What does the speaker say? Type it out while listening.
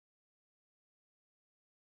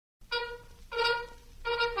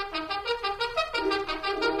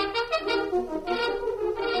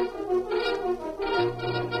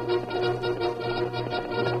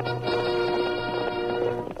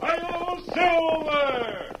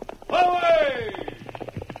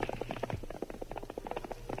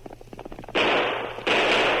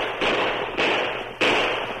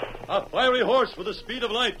fiery horse with the speed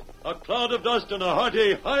of light, a cloud of dust, and a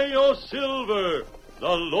hearty Hi-Yo Silver, the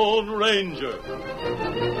Lone Ranger.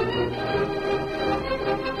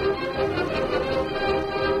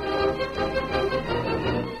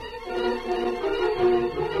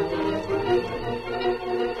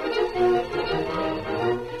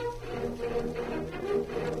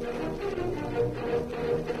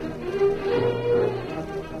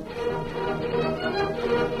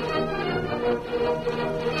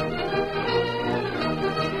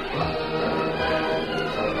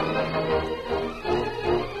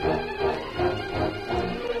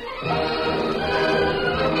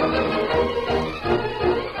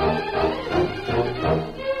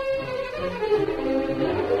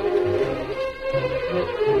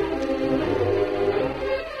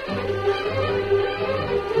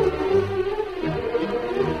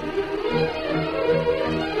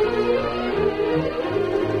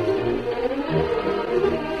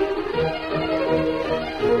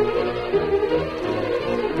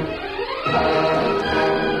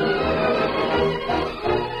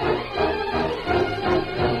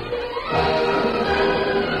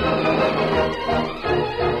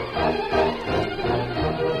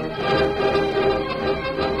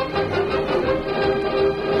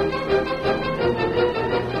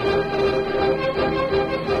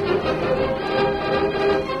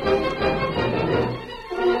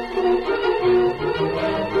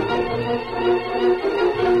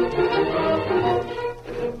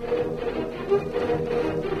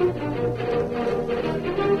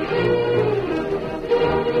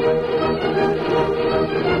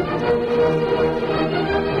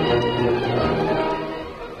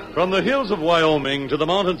 From the hills of Wyoming to the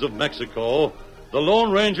mountains of Mexico, the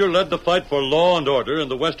Lone Ranger led the fight for law and order in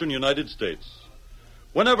the western United States.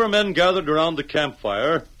 Whenever men gathered around the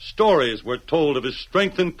campfire, stories were told of his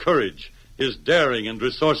strength and courage, his daring and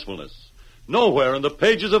resourcefulness. Nowhere in the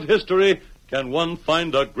pages of history can one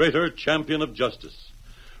find a greater champion of justice.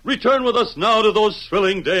 Return with us now to those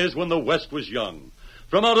thrilling days when the West was young.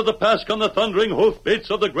 From out of the past come the thundering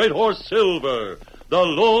hoofbeats of the great horse Silver. The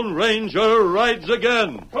Lone Ranger rides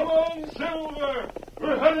again. Come on, Silver!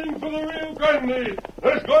 We're heading for the Rio Grande.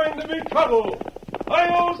 There's going to be trouble.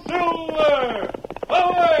 Hi-yo, Silver!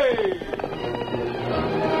 Away!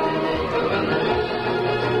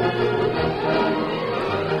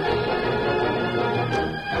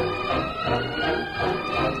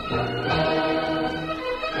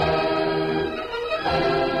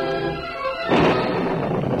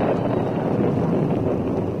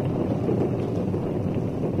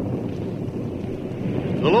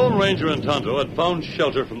 The Lone Ranger and Tonto had found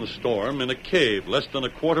shelter from the storm in a cave less than a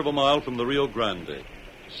quarter of a mile from the Rio Grande.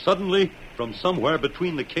 Suddenly, from somewhere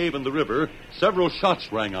between the cave and the river, several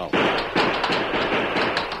shots rang out.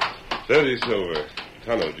 Steady, Silver.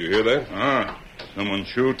 Tonto, did you hear that? Someone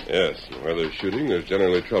shoot? Yes, and where there's shooting, there's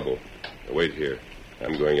generally trouble. Now, wait here.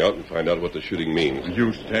 I'm going out and find out what the shooting means.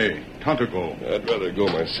 You stay. Tonto go. I'd rather go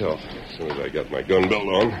myself. As soon as I got my gun belt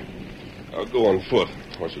on, I'll go on foot.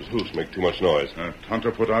 Horses' hoofs make too much noise.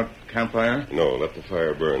 Tonto put out campfire? No, let the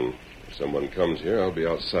fire burn. If someone comes here, I'll be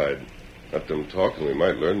outside. Let them talk, and we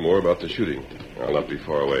might learn more about the shooting. I'll not be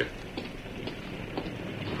far away.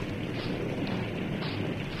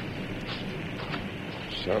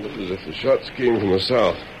 Sounded as if the shots came from the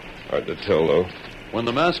south. Hard to tell, though. When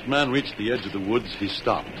the masked man reached the edge of the woods, he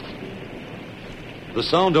stopped. The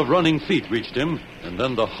sound of running feet reached him, and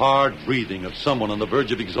then the hard breathing of someone on the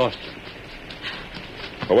verge of exhaustion.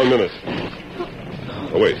 Oh, 1 minute.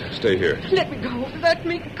 Oh, wait. Stay here. Let me go. Let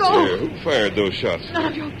me go. Here, who fired those shots? None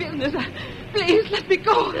of your business. Please, let me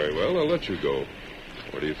go. Very well, I'll let you go.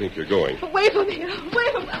 Where do you think you're going? Away from here.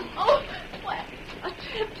 Away from them. Oh, what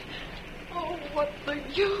attempt. Oh, what's the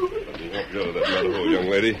use? Let me help you out of that mud hole, young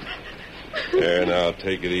lady. There, now,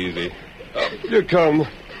 take it easy. Up you come. Are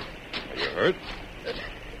you hurt?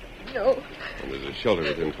 No. And there's a shelter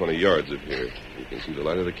within 20 yards of here. You can see the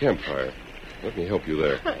light of the campfire. Let me help you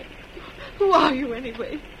there. Who are you,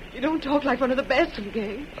 anyway? You don't talk like one of the Bascom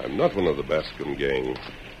gang. I'm not one of the Bascom gang.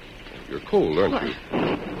 You're cold, aren't you?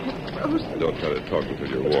 It's frozen. Don't try to talk until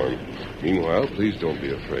you're warm. Meanwhile, please don't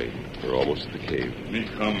be afraid. We're almost at the cave. Me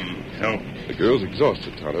come help. The girl's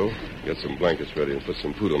exhausted, Tonto. Get some blankets ready and put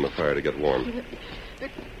some food on the fire to get warm. The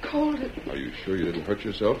cold. Are you sure you didn't hurt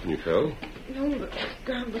yourself when you fell? No, the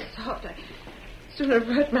ground was soft. I sooner have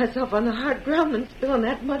hurt myself on the hard ground than spill in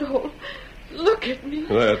that mud hole. Look at me.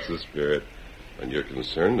 That's the spirit. When you're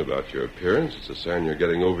concerned about your appearance, it's a sign you're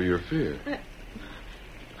getting over your fear.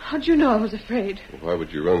 How'd you know I was afraid? Why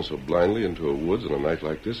would you run so blindly into a woods on a night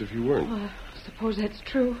like this if you weren't? I suppose that's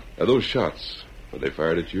true. Those shots, were they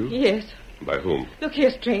fired at you? Yes. By whom? Look here,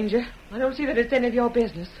 stranger. I don't see that it's any of your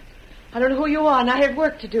business. I don't know who you are, and I have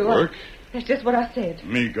work to do. Work? That's just what I said.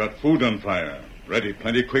 Me got food on fire. Ready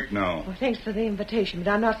plenty quick now. Well, thanks for the invitation,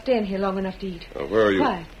 but I'm not staying here long enough to eat. Where are you?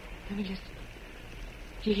 Quiet. Let me listen.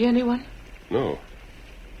 Do you hear anyone? No.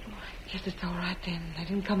 Oh, I guess it's all right then. They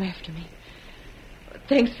didn't come after me.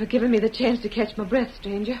 Thanks for giving me the chance to catch my breath,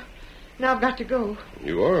 stranger. Now I've got to go.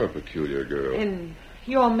 You are a peculiar girl. And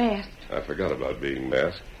you're masked. I forgot about being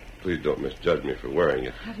masked. Please don't misjudge me for wearing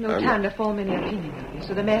it. I've no time to form any opinion of you,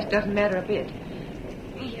 so the mask doesn't matter a bit.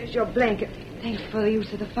 Here's your blanket. Thanks for the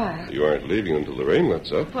use of the fire. You aren't leaving until the rain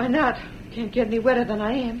lets up. Why not? Can't get any wetter than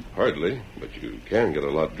I am. Hardly, but you can get a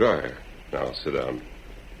lot drier. Now, sit down.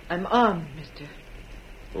 I'm armed, mister.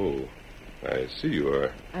 Oh, I see you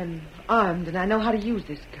are. I'm armed, and I know how to use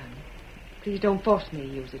this gun. Please don't force me to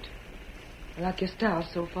use it. I like your style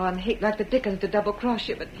so far, and hate like the dickens to double-cross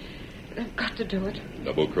you, but I've got to do it.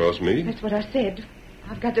 Double-cross me? That's what I said.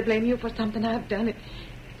 I've got to blame you for something I've done. It's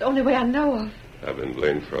the only way I know of. I've been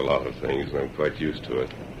blamed for a lot of things, and I'm quite used to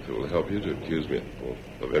it. If it will help you to accuse me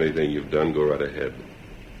of anything you've done, go right ahead.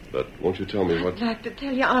 But won't you tell me what... I'd like to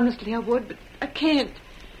tell you honestly I would, but I can't.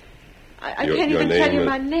 I Your- can't your even name tell you is-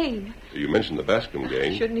 my name. You mentioned the Bascom I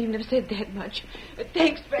gang. shouldn't even have said that much. But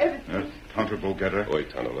thanks for everything. That's Tonto, go get her. Wait,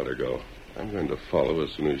 Tonto, let her go. I'm going to follow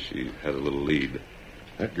as soon as she has a little lead.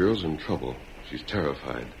 That girl's in trouble. She's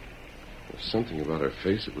terrified. There's something about her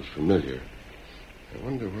face that was familiar. I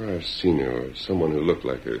wonder where I've seen her, or someone who looked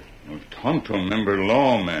like her. Well, Tonto, member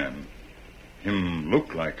lawman. Him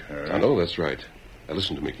look like her. Tonto, that's right. Now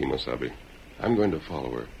listen to me, Kimosabe. I'm going to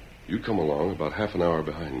follow her. You come along about half an hour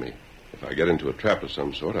behind me. If I get into a trap of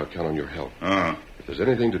some sort, I'll count on your help. If there's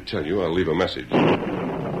anything to tell you, I'll leave a message.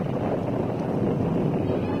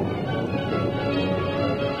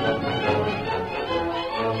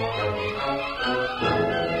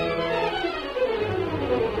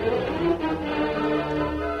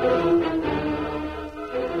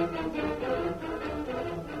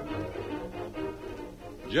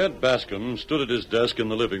 Jed Bascom stood at his desk in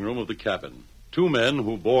the living room of the cabin. Two men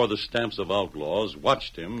who bore the stamps of outlaws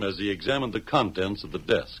watched him as he examined the contents of the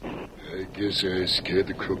desk. I guess I scared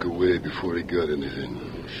the crook away before he got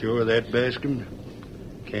anything. Sure of that, Bascom?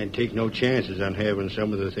 Can't take no chances on having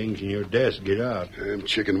some of the things in your desk get out. I'm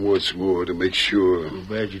checking once more to make sure. Too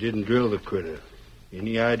bad you didn't drill the critter.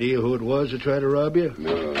 Any idea who it was that tried to rob you?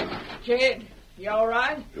 No. Jed, you all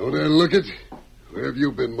right? Don't I look it? Where have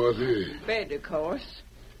you been, Martha? Bed, of course.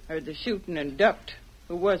 Heard the shooting and ducked.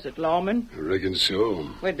 Who was it, lawman? I reckon so.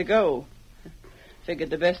 Where'd they go? Figured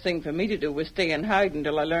the best thing for me to do was stay and hide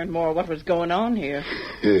until I learned more of what was going on here.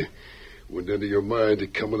 Went into your mind to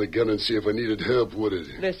come with a gun and see if I needed help, would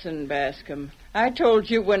it? Listen, Bascom. I told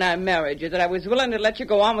you when I married you that I was willing to let you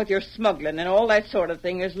go on with your smuggling and all that sort of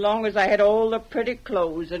thing as long as I had all the pretty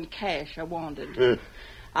clothes and cash I wanted.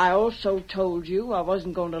 I also told you I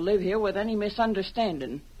wasn't going to live here with any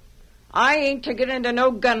misunderstanding. I ain't to get into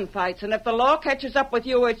no gunfights, and if the law catches up with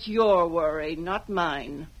you, it's your worry, not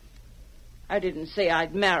mine. I didn't say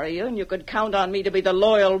I'd marry you, and you could count on me to be the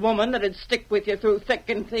loyal woman that'd stick with you through thick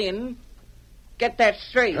and thin. Get that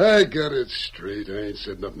straight. I got it straight. I ain't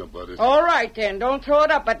said nothing about it. All right, then. Don't throw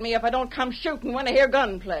it up at me if I don't come shooting when I hear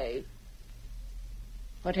gunplay.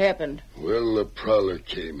 What happened? Well, the prowler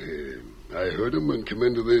came here. I heard him and come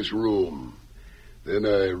into this room. Then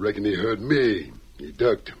I reckon he heard me. He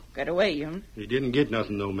ducked. Got away, huh? He didn't get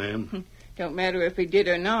nothing, though, ma'am. Don't matter if he did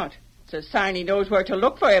or not. It's a sign he knows where to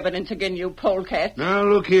look for evidence again, you polecat. Now,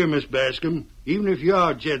 look here, Miss Bascom. Even if you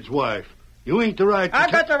are Jed's wife, you ain't the right to...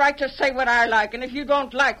 I've got the right to say what I like, and if you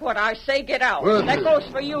don't like what I say, get out. Well, that goes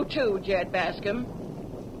for you, too, Jed Bascom.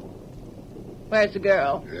 Where's the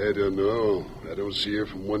girl? I don't know. I don't see her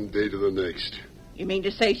from one day to the next. You mean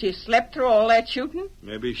to say she slept through all that shooting?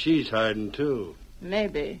 Maybe she's hiding, too.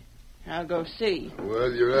 Maybe. I'll go see.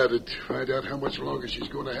 Well, you're at it. Find out how much longer she's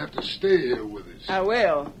going to have to stay here with us. I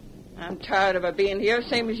will. I'm tired of her being here,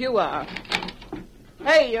 same as you are.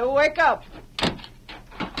 Hey, you, wake up.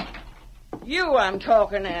 You I'm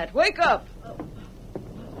talking at. Wake up.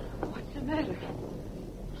 What's the matter?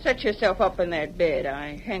 Set yourself up in that bed.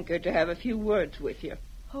 I hankered to have a few words with you.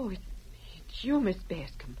 Oh, it's you, Miss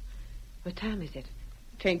Bascom. What time is it?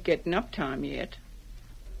 Tain't getting up time yet.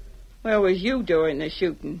 Where was you during the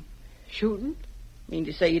shooting? Shooting? Mean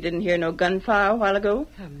to say you didn't hear no gunfire a while ago?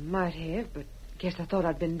 I might have, but guess I thought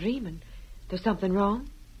I'd been dreaming. There's something wrong?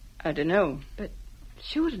 I don't know. But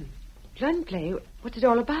shooting, gunplay, what's it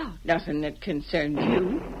all about? Nothing that concerns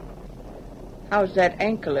you. How's that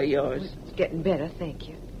ankle of yours? It's getting better, thank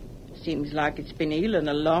you. Seems like it's been healing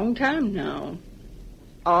a long time now.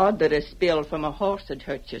 Odd that a spill from a horse had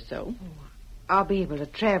hurt you so. Oh, I'll be able to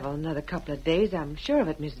travel another couple of days. I'm sure of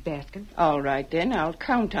it, Mrs. Baskin. All right, then. I'll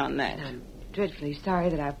count on that. I'm dreadfully sorry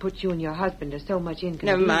that I put you and your husband to so much inconvenience.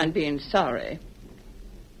 Never mind being sorry.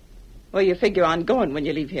 Where you figure on going when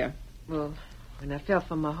you leave here? Well, when I fell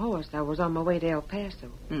from my horse, I was on my way to El Paso.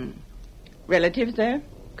 Relatives there?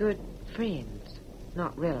 Good friends,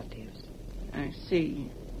 not relatives. I see.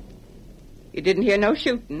 You didn't hear no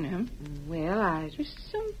shooting, huh? Well, There's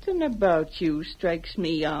something about you strikes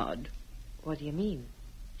me odd. What do you mean?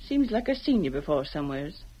 Seems like I've seen you before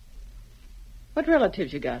somewheres. What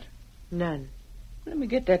relatives you got? None. Let me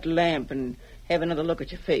get that lamp and have another look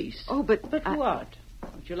at your face. Oh, but what?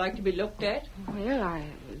 Would you like to be looked at? Well,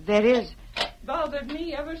 that is... Bothered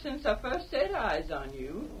me ever since I first set eyes on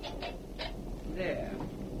you. There.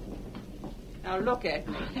 Now look at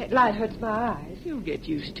me. That light hurts my eyes. You'll get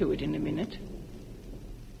used to it in a minute.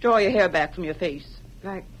 Draw your hair back from your face.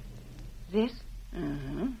 Like this?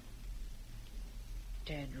 Uh-huh.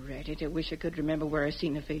 Dead ratted. I wish I could remember where I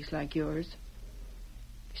seen a face like yours.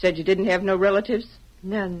 You said you didn't have no relatives?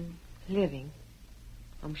 None living.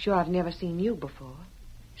 I'm sure I've never seen you before.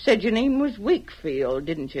 Said your name was Wakefield,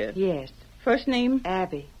 didn't you? Yes. First name?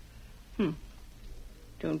 Abby.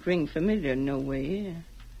 Don't ring familiar no way.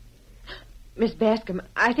 Miss Bascom,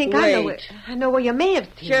 I think Wait. I know where you may have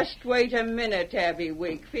seen. Just wait a minute, Abby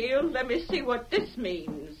Wakefield. Let me see what this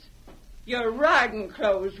means. Your riding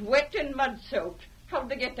clothes wet and mud-soaked. How'd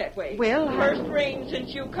they get that way? Well, First rain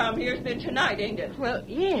since you come here's been tonight, ain't it? Well,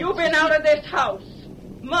 yes. You've been out of this house.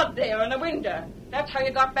 Mud there in the window. That's how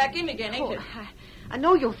you got back in again, ain't it? I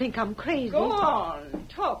know you'll think I'm crazy. Go on.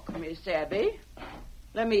 Talk, Miss Abby.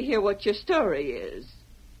 Let me hear what your story is.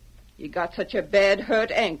 You got such a bad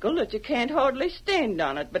hurt ankle that you can't hardly stand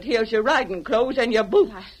on it, but here's your riding clothes and your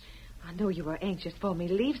boots. I know you were anxious for me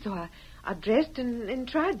to leave, so I dressed and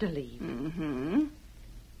tried to leave. Mm-hmm.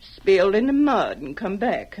 Spilled in the mud and come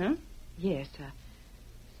back, huh? Yes,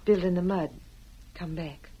 spilled in the mud. Come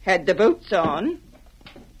back. Had the boots on.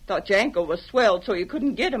 Thought your ankle was swelled so you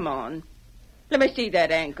couldn't get 'em on. Let me see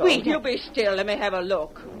that ankle. Wait. You be still. Let me have a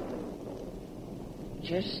look.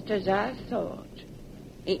 Just as I thought.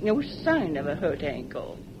 Ain't no sign of a hurt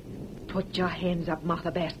ankle. Put your hands up, Martha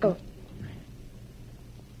Bascom.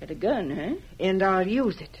 Got a gun, huh? And I'll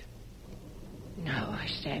use it. Now I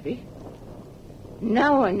savvy.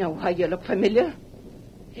 Now I know how you look familiar.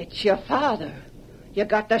 It's your father. You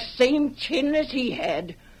got the same chin as he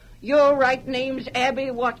had. Your right name's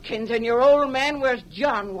Abby Watkins, and your old man was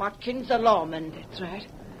John Watkins, the lawman. That's right.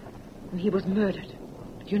 And he was murdered.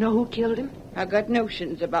 Do you know who killed him? I got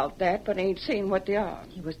notions about that, but ain't seen what they are.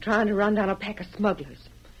 He was trying to run down a pack of smugglers.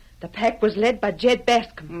 The pack was led by Jed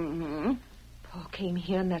Bascom. Mm-hmm. Paul came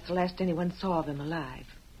here, and that's the last anyone saw of him alive.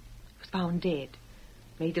 He was found dead.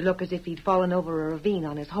 Made to look as if he'd fallen over a ravine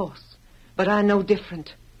on his horse. But I know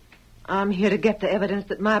different. I'm here to get the evidence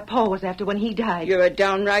that my pa was after when he died. You're a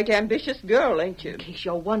downright ambitious girl, ain't you? In case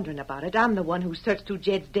you're wondering about it, I'm the one who searched through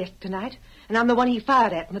Jed's desk tonight, and I'm the one he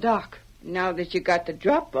fired at in the dark. Now that you got the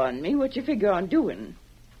drop on me, what you figure on doing?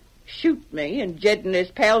 Shoot me, and Jed and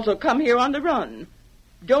his pals will come here on the run.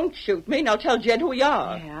 Don't shoot me, and I'll tell Jed who you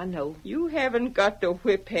are. Yeah, I know. You haven't got the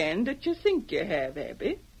whip hand that you think you have,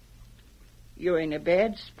 Abby. You're in a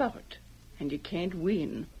bad spot, and you can't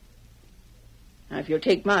win. Now, if you'll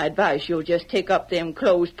take my advice, you'll just take up them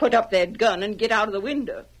clothes, put up that gun, and get out of the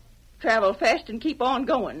window. Travel fast and keep on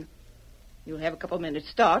going. You'll have a couple minutes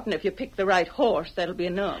start, and if you pick the right horse, that'll be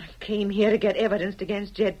enough. I came here to get evidence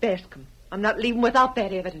against Jed Bascom. I'm not leaving without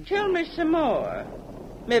that evidence. Tell me some more.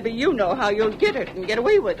 Maybe you know how you'll get it and get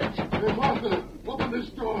away with it. Hey, Martha, open this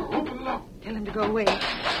door. Open it up. Tell him to go away.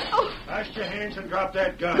 Oh, Wash your hands and drop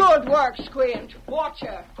that gun. good work, Squint. Watch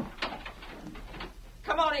her.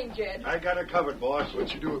 Come on in, Jed. I got her covered, boss.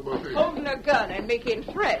 What you doing, Martha? Holding a gun and making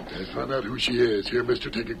threats. I found out who she is. Here, mister,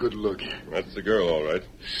 take a good look. That's the girl, all right.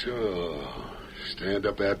 So, stand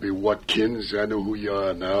up, Abby Watkins. I know who you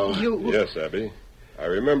are now. Yes, Abby. I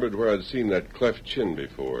remembered where I'd seen that cleft chin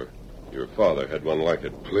before. Your father had one like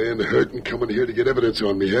it. Playing the hurt and coming here to get evidence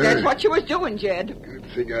on me, huh? That's what you was doing, Jed. Good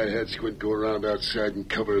thing I had Squint go around outside and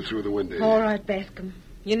cover her through the window. All right, Bascom.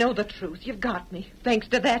 You know the truth. You've got me. Thanks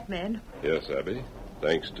to that man. Yes, Abby.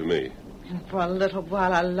 Thanks to me. And for a little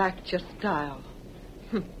while, I liked your style.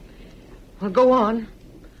 Well, go on.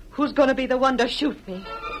 Who's going to be the one to shoot me?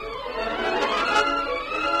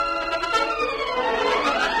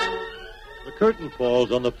 The curtain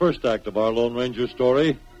falls on the first act of our Lone Ranger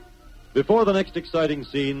story. Before the next exciting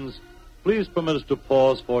scenes, please permit us to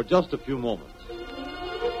pause for just a few moments.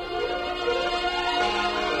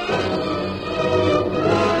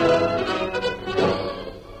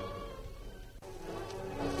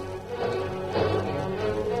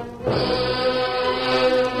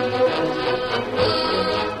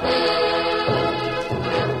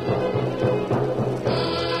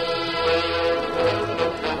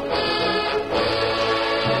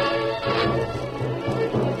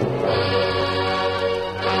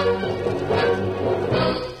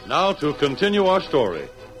 now to continue our story.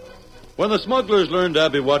 When the smugglers learned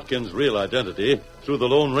Abby Watkins' real identity through the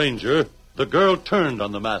Lone Ranger, the girl turned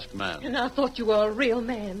on the masked man. And I thought you were a real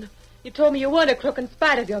man. You told me you weren't a crook in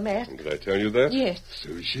spite of your mask. Did I tell you that? Yes.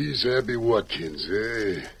 So she's Abby Watkins,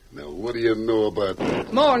 eh? Now, what do you know about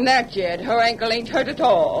that? More than that, Jed. Her ankle ain't hurt at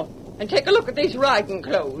all. And take a look at these riding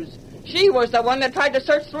clothes. She was the one that tried to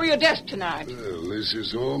search through your desk tonight. Well, this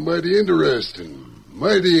is all mighty interesting.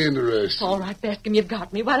 Mighty interesting. All right, Bascom, you've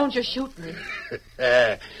got me. Why don't you shoot me?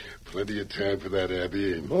 Plenty of time for that,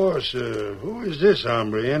 Abby. Boss, who is this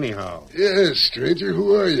hombre, anyhow? Yes, stranger,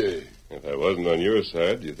 who are you? If I wasn't on your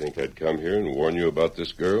side, do you think I'd come here and warn you about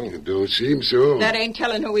this girl? It don't seem so. That ain't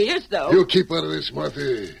telling who he is, though. You keep out of this,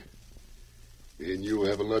 Martha. And you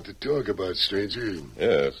have a lot to talk about, stranger.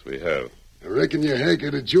 Yes, we have. I reckon you hanker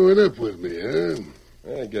to join up with me, huh?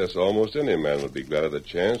 I guess almost any man would be glad of the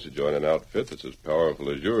chance to join an outfit that's as powerful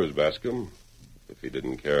as yours, Bascom, if he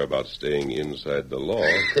didn't care about staying inside the law.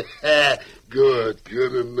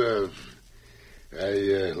 Good enough.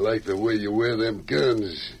 I like the way you wear them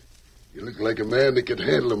guns. You look like a man that could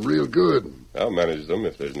handle them real good. I'll manage them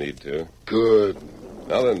if there's need to. Good.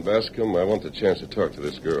 Now then, Bascom, I want the chance to talk to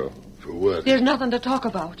this girl. For what? There's nothing to talk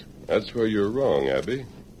about. That's where you're wrong, Abby.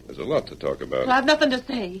 There's a lot to talk about. Well, I've nothing to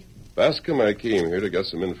say. Bascom, I came here to get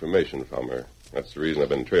some information from her. That's the reason I've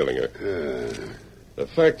been trailing her. The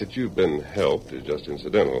fact that you've been helped is just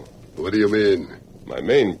incidental. What do you mean? My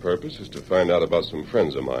main purpose is to find out about some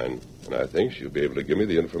friends of mine, and I think she'll be able to give me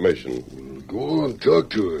the information. Go on, talk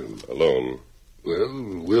to him. Alone.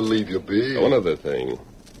 Well, we'll leave you be. One other thing.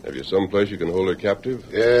 Have you someplace you can hold her captive?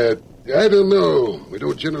 I don't know. We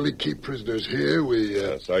don't generally keep prisoners here.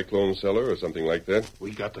 A cyclone cellar or something like that?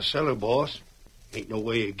 We got the cellar, boss. Ain't no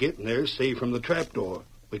way of getting there save from the trapdoor.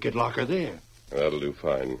 We could lock her there. That'll do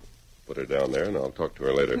fine. Put her down there, and I'll talk to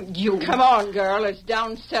her later. You... Come on, girl. It's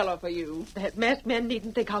down cellar for you. That masked man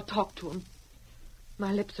needn't think I'll talk to him.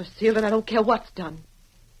 My lips are sealed, and I don't care what's done.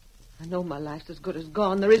 I know my life's as good as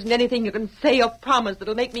gone. There isn't anything you can say or promise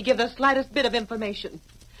that'll make me give the slightest bit of information.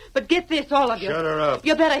 But get this, all of you. Shut her up.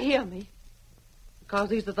 You better hear me. Because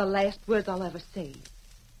these are the last words I'll ever say.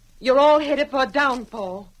 You're all headed for a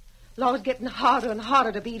downfall. Law's getting harder and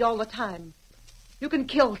harder to beat all the time. You can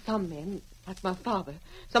kill some men, like my father.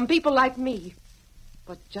 Some people like me.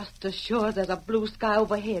 But just as sure as there's a blue sky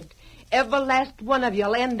overhead, every last one of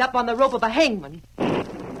you'll end up on the rope of a hangman.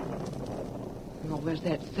 Oh, where's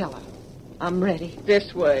that cellar? I'm ready.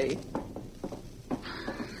 This way.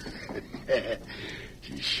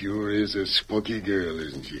 She sure is a spunky girl,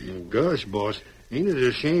 isn't she? Gosh, boss, ain't it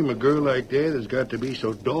a shame a girl like that has got to be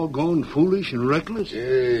so doggone foolish and reckless?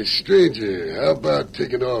 Hey, stranger, how about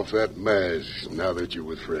taking off that mask now that you're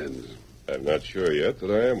with friends? I'm not sure yet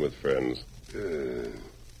that I am with friends.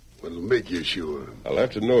 What'll make you sure? I'll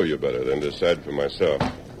have to know you better, then decide for myself.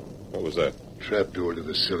 What was that? Trapdoor to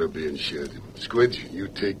the cellar being shut. Squint, you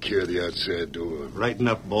take care of the outside door. Right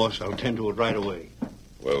enough, boss. I'll tend to it right away.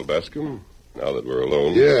 Well, Bascom, now that we're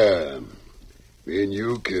alone... Yeah. Me and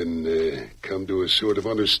you can come to a sort of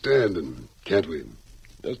understanding, can't we?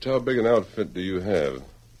 Just how big an outfit do you have?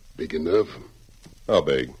 Big enough? How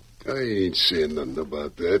big? I ain't saying nothing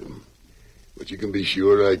about that. But you can be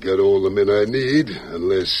sure I got all the men I need,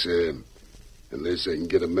 unless I can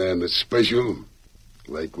get a man that's special,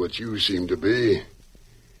 like what you seem to be.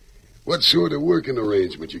 What sort of working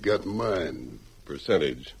arrangement you got in mind?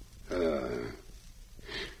 Percentage.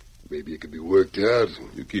 Maybe it could be worked out.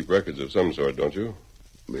 You keep records of some sort, don't you?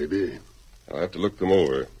 Maybe. I'll have to look them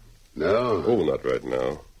over. Now? Oh, not right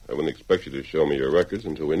now. I wouldn't expect you to show me your records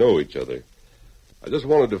until we know each other. I just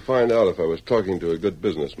wanted to find out if I was talking to a good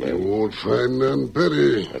businessman. You won't find none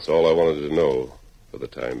better. That's all I wanted to know for the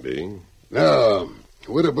time being. Now,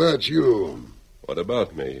 what about you? What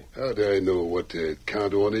about me? How do I know what to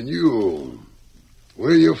count on in you?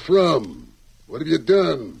 Where you from? What have you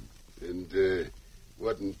done? And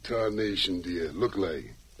what in tarnation do you look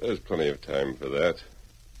like? There's plenty of time for that.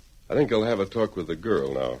 I think I'll have a talk with the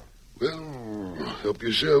girl now. Well, help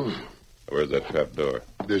yourself. Where's that trap door?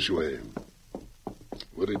 This way.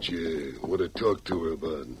 What did you want to talk to her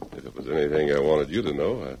about? If it was anything I wanted you to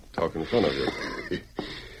know, I'd talk in front of you.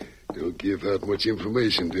 Don't give out much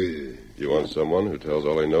information, do you? You want someone who tells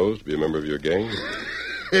all he knows to be a member of your gang?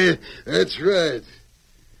 That's right.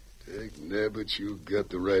 Dag nabbit, you got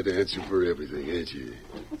the right answer for everything, ain't you?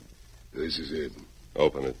 This is it.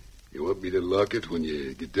 Open it. You want me to lock it when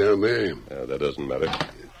you get down there? That doesn't matter.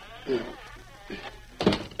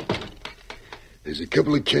 There's a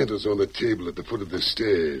couple of candles on the table at the foot of the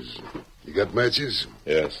stairs. You got matches?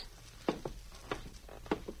 Yes.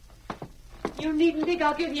 You needn't think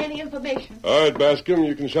I'll give you any information. All right, Bascom,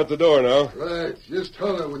 you can shut the door now. Right. Just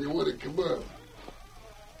holler when you want to come up.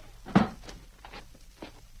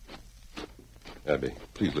 Abby,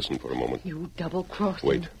 please listen for a moment. You double-crossed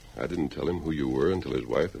Wait. him. I didn't tell him who you were until his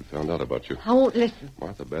wife had found out about you. I won't listen.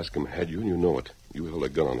 Martha Bascom had you, and you know it. You held a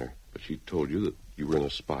gun on her, but she told you that you were in a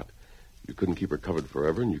spot. You couldn't keep her covered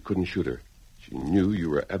forever, and you couldn't shoot her. She knew you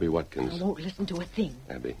were Abby Watkins. I won't listen to a thing.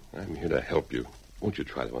 Abby, I'm here to help you. Won't you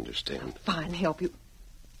try to understand? Fine, help you.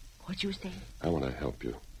 What'd you say? I want to help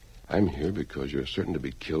you. I'm here because you're certain to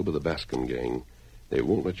be killed by the Bascom gang. They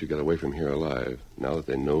won't let you get away from here alive, now that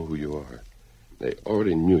they know who you are. They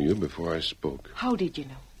already knew you before I spoke. How did you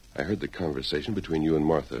know? I heard the conversation between you and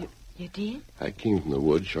Martha. You did? I came from the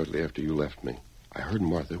woods shortly after you left me. I heard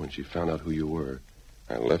Martha when she found out who you were.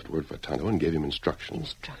 I left word for Tonto and gave him instructions.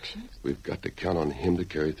 Instructions? We've got to count on him to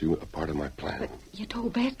carry through a part of my plan. But you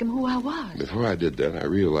told Bascom who I was. Before I did that, I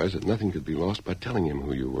realized that nothing could be lost by telling him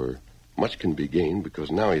who you were. Much can be gained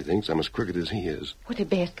because now he thinks I'm as crooked as he is. What did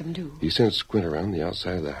Bascom do? He sent Squint around the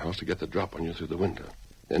outside of the house to get the drop on you through the window.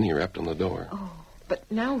 Then he rapped on the door. Oh, but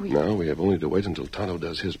now we... Now we have only to wait until Tonto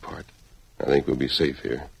does his part. I think we'll be safe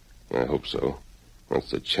here. I hope so.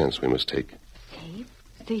 That's the chance we must take. Safe?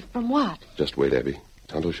 Safe from what? Just wait, Abby.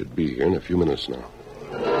 Tonto should be here in a few minutes now.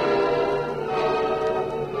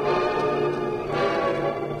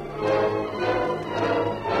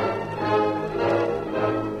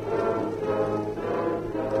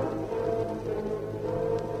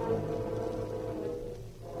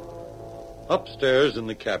 Upstairs in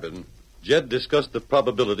the cabin, Jed discussed the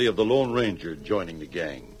probability of the Lone Ranger joining the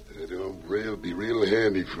gang. That hombre'll be real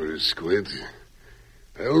handy for us, Squint.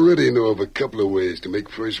 I already know of a couple of ways to make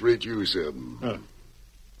first-rate use of him. Huh.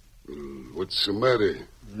 What's the matter?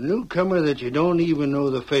 A newcomer that you don't even know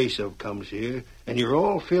the face of comes here, and you're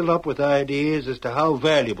all filled up with ideas as to how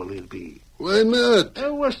valuable he'll be. Why not?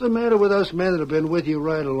 What's the matter with us men that have been with you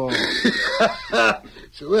right along?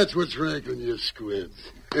 So that's what's rankling you, Squint.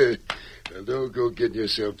 Now, don't go getting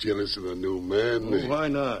yourself jealous of the new man. Oh, why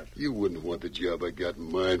not? You wouldn't want the job I got in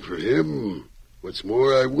mind for him. What's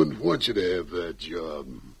more, I wouldn't want you to have that job.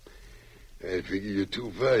 I figure you're too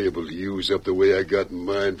valuable to use up the way I got in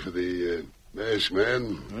mind for the masked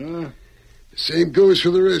man. Huh? The same goes for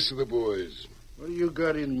the rest of the boys. What do you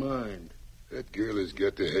got in mind? That girl has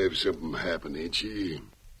got to have something happen, ain't she?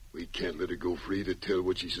 We can't let her go free to tell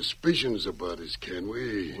what she suspicions about us, can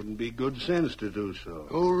we? Wouldn't be good sense to do so.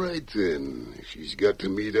 All right, then. She's got to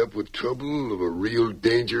meet up with trouble of a real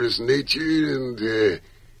dangerous nature and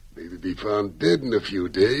maybe be found dead in a few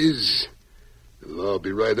days. The law'll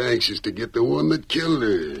be right anxious to get the one that killed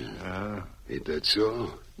her. Ain't that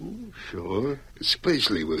so? Sure.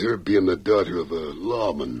 Especially with her being the daughter of a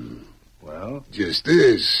lawman. Well? Just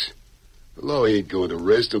this. The law ain't going to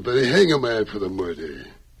arrest him, but they hang a man for the murder.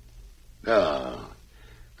 Now,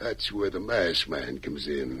 that's where the masked man comes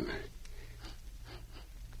in.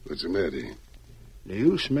 What's the matter? Do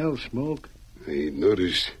you smell smoke? I ain't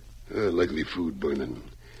noticed. Likely food burning.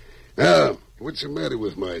 Now, what's the matter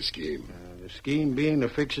with my scheme? The scheme being to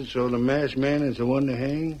fix it so the masked man is the one to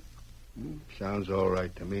hang? Sounds all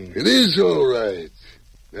right to me. It is all right.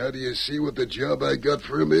 Now do you see what the job I got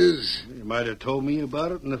for him is? You might have told me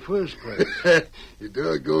about it in the first place. You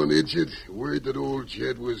doggone idiot. Worried that old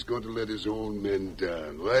Jed was going to let his own men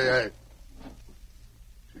down. Why,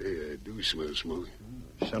 I do smell smoke.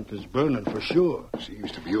 Something's burning for sure.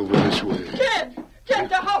 Seems to be over this way. Jed! Jed,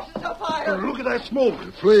 the house is afire! Look at that smoke.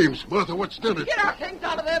 The flames. Martha, what's done it? Get our things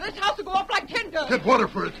out of there. This house will go up like tinder. Get water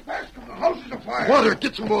for it. Bascom, the house is afire. Water,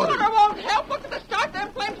 get some water. Water won't help. Look at the start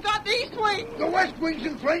them flames got the east wing. The west wing's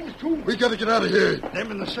in flames, too. We gotta get out of here.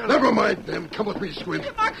 Them in the cellar. Never mind them. Come with me, Squint.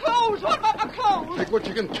 Get my clothes. What about my clothes? Take what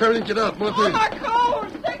you can carry and get out, Oh, Martha. my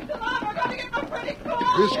clothes. Thanks a lot. I gotta get my pretty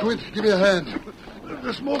clothes. Here, Squint, give me a hand.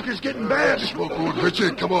 The smoke is getting bad. Smoke won't hurt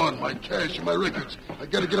you. Come on, my cash and my records. I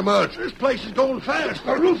gotta get them out. This place is going fast.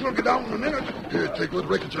 The roof will go down in a minute. Here, take what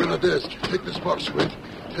records are in the desk. Take this box, Squint.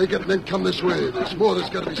 Take it and then come this way. There's more that's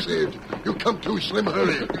got to be saved. You come too, Slim.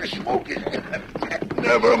 Hurry. The smoke is...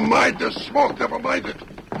 Never mind the smoke. Never mind it.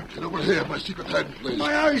 Get over here, my secret hiding place.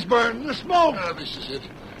 My eyes burn. The smoke. This is it.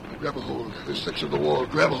 Grab a hold. This section of the wall.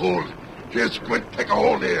 Grab a hold. Here, Squint. Take a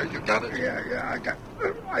hold here. You got it? Yeah,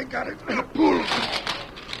 I got it. Now pull.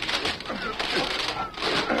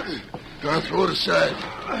 Now throw it aside.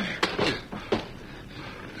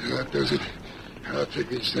 That does it. I'll take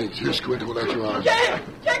these things. Here, Squint, hold out your arm. Jed,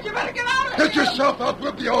 you better get out of here. Get yourself out.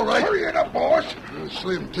 We'll be all right. Hurry it up, boss.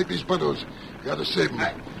 Slim, take these bundles. You gotta save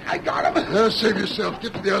them. I got him. Now save yourself.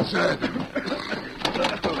 Get to the outside.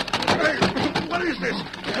 What What is this?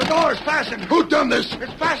 The door is fastened. Who done this?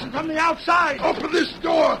 It's fastened from the outside. Open this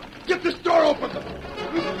door. Get this door open.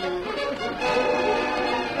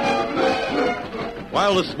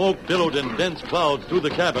 While the smoke billowed in dense clouds through the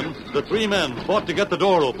cabin, the three men fought to get the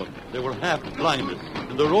door open. They were half blinded,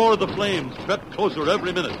 and the roar of the flames crept closer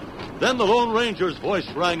every minute. Then the Lone Ranger's voice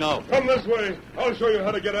rang out. Come this way. I'll show you how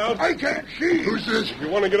to get out. I can't see. Who's this? If you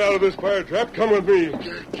want to get out of this fire trap, come with me.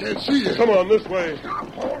 Can't see you. Come on, this way. Stop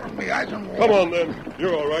holding me. I don't Come on, then.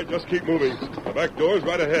 You're all right. Just keep moving. The back door's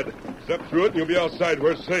right ahead. Step through it, and you'll be outside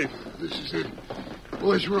where it's safe. This is it.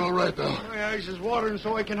 Boys, we're all right now. My eyes is watering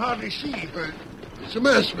so I can hardly see. It's a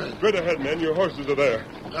mess, man. Straight ahead, men. Your horses are there.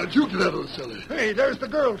 How'd you get out of the cellar? Hey, there's the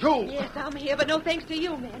girl, too. Yes, I'm here, but no thanks to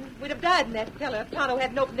you, man. We'd have died in that cellar if Tonto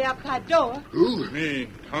hadn't opened the outside door. Who? Me,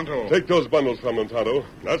 Tonto. Take those bundles from them, Tonto.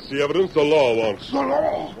 That's the evidence the law wants. The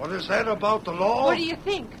law. What is that about the law? What do you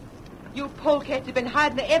think? You polecats have been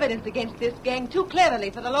hiding the evidence against this gang too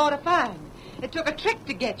cleverly for the law to find. It took a trick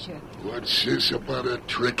to get you. What's this about a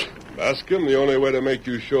trick? Bascom, the only way to make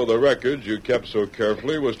you show the records you kept so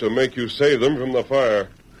carefully was to make you save them from the fire.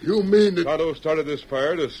 You mean that... Tonto started this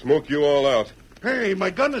fire to smoke you all out. Hey, my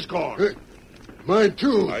gun is gone. Hey, mine,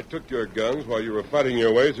 too. I took your guns while you were fighting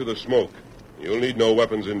your way through the smoke. You'll need no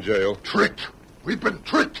weapons in jail. Tricked. We've been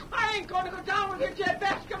tricked. I ain't going to go down with you, Jed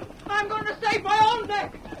Bascom. I'm going to save my own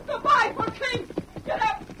neck. Goodbye, Footclean. Get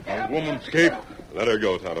up. A woman escaped. Let her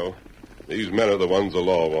go, Tonto. These men are the ones the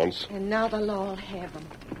law wants. And now the law will have them.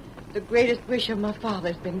 The greatest wish of my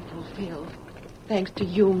father's been fulfilled. Thanks to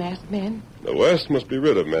you, masked men. The West must be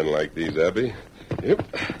rid of men like these, Abby.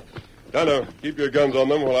 Yep. Tonto, keep your guns on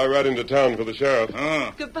them while I ride into town for the sheriff.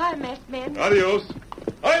 Goodbye, masked men. Adios.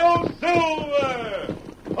 Adios, Silver!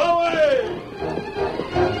 Away!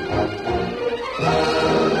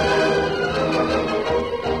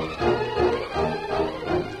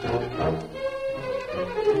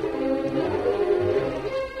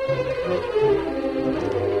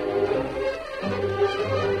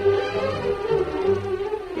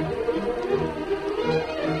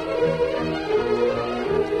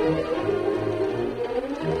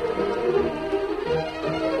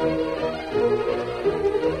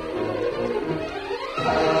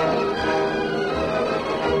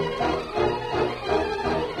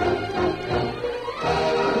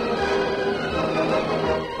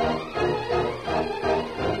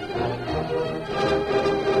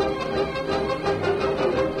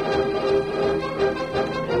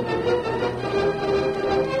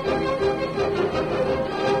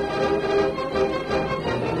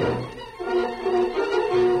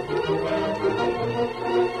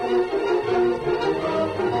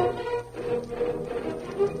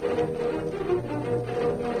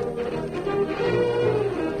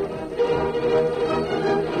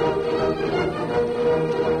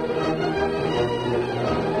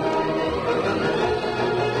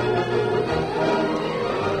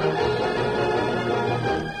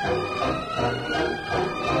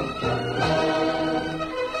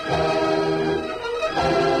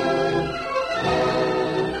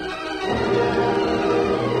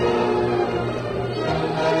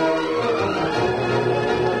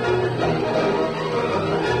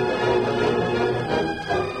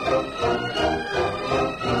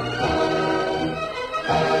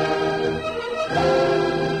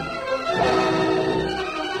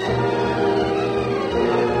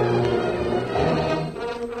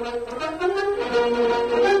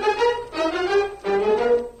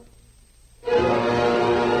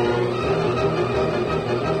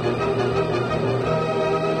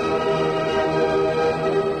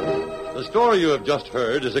 The story you have just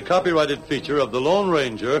heard is a copyrighted feature of the Lone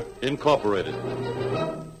Ranger, Incorporated.